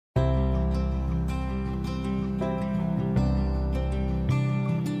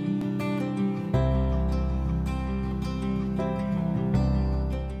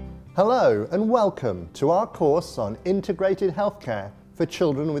Hello and welcome to our course on integrated healthcare for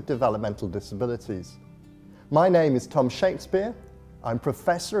children with developmental disabilities. My name is Tom Shakespeare. I'm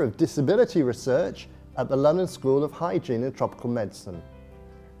Professor of Disability Research at the London School of Hygiene and Tropical Medicine.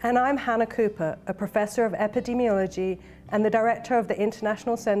 And I'm Hannah Cooper, a Professor of Epidemiology and the Director of the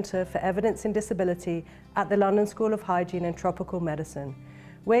International Centre for Evidence in Disability at the London School of Hygiene and Tropical Medicine.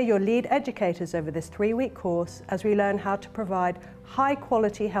 We're your lead educators over this 3-week course as we learn how to provide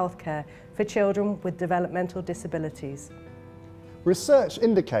high-quality healthcare for children with developmental disabilities. Research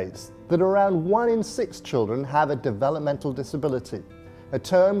indicates that around 1 in 6 children have a developmental disability, a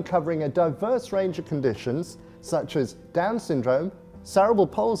term covering a diverse range of conditions such as Down syndrome, cerebral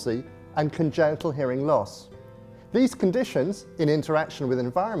palsy, and congenital hearing loss. These conditions, in interaction with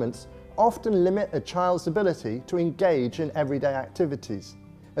environments, often limit a child's ability to engage in everyday activities,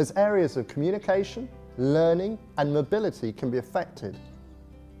 as areas of communication, learning, and mobility can be affected.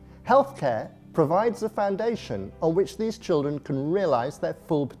 Healthcare provides the foundation on which these children can realize their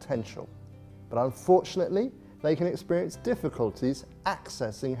full potential. But unfortunately, they can experience difficulties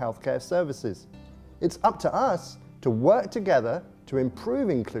accessing healthcare services. It's up to us to work together to improve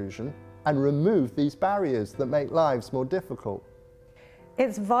inclusion and remove these barriers that make lives more difficult.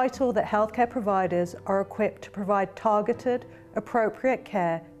 It's vital that healthcare providers are equipped to provide targeted, appropriate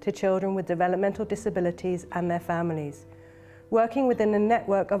care to children with developmental disabilities and their families. Working within a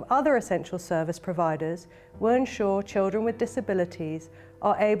network of other essential service providers will ensure children with disabilities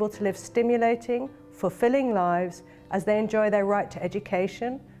are able to live stimulating, fulfilling lives as they enjoy their right to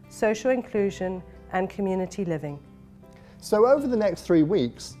education, social inclusion, and community living. So over the next 3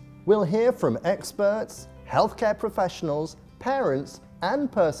 weeks, we'll hear from experts, healthcare professionals, parents,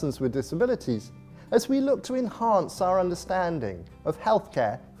 and persons with disabilities as we look to enhance our understanding of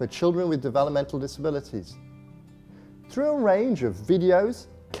healthcare for children with developmental disabilities. Through a range of videos,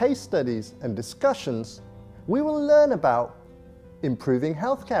 case studies, and discussions, we will learn about improving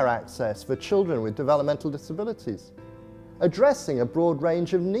healthcare access for children with developmental disabilities, addressing a broad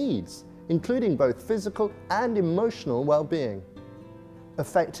range of needs, including both physical and emotional well-being,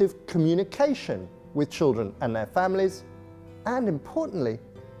 effective communication with children and their families, and importantly,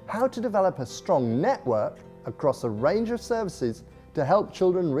 how to develop a strong network across a range of services to help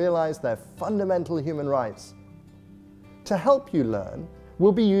children realize their fundamental human rights. To help you learn,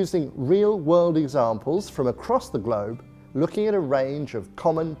 we'll be using real-world examples from across the globe, looking at a range of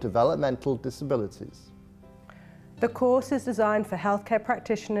common developmental disabilities. The course is designed for healthcare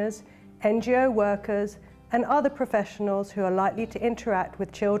practitioners, NGO workers, and other professionals who are likely to interact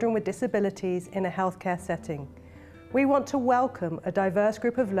with children with disabilities in a healthcare setting. We want to welcome a diverse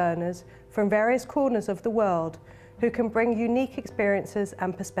group of learners from various corners of the world who can bring unique experiences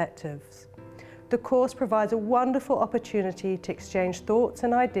and perspectives. The course provides a wonderful opportunity to exchange thoughts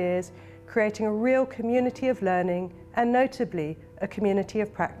and ideas, creating a real community of learning and notably a community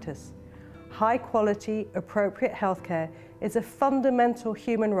of practice. High quality, appropriate healthcare is a fundamental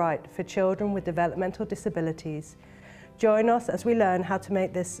human right for children with developmental disabilities. Join us as we learn how to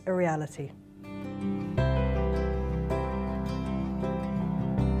make this a reality.